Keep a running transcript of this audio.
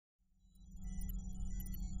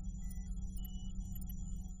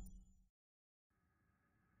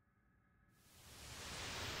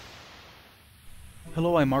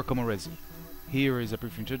Hello, I'm Marco Morezzi. Here is a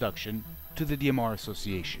brief introduction to the DMR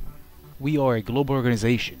Association. We are a global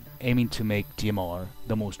organization aiming to make DMR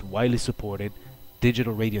the most widely supported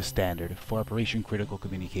digital radio standard for operation-critical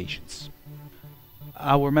communications.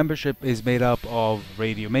 Our membership is made up of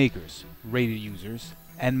radio makers, radio users,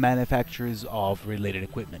 and manufacturers of related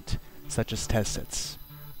equipment, such as test sets.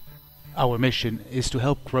 Our mission is to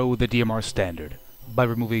help grow the DMR standard by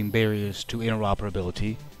removing barriers to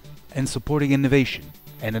interoperability and supporting innovation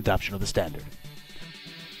and adoption of the standard.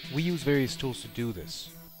 We use various tools to do this.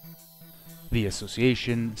 The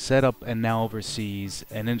association set up and now oversees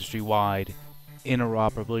an industry-wide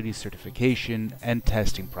interoperability certification and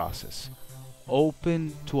testing process,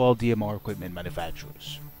 open to all DMR equipment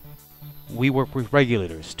manufacturers. We work with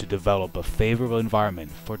regulators to develop a favorable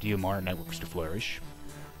environment for DMR networks to flourish,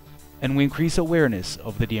 and we increase awareness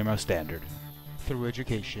of the DMR standard through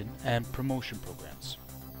education and promotion programs.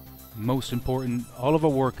 Most important, all of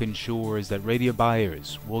our work ensures that radio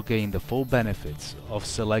buyers will gain the full benefits of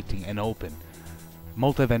selecting an open,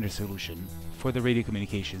 multi-vendor solution for the radio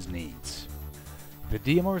communications needs. The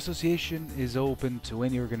DMR Association is open to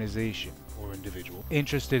any organization or individual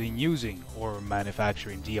interested in using or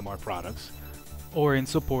manufacturing DMR products or in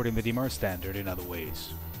supporting the DMR standard in other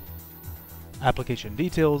ways. Application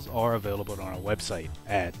details are available on our website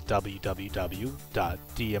at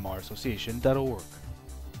www.dmrassociation.org.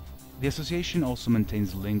 The association also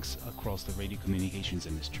maintains links across the radio communications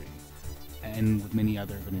industry and with many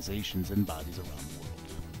other organizations and bodies around the world.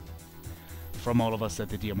 From all of us at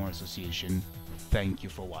the DMR Association, thank you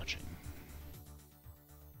for watching.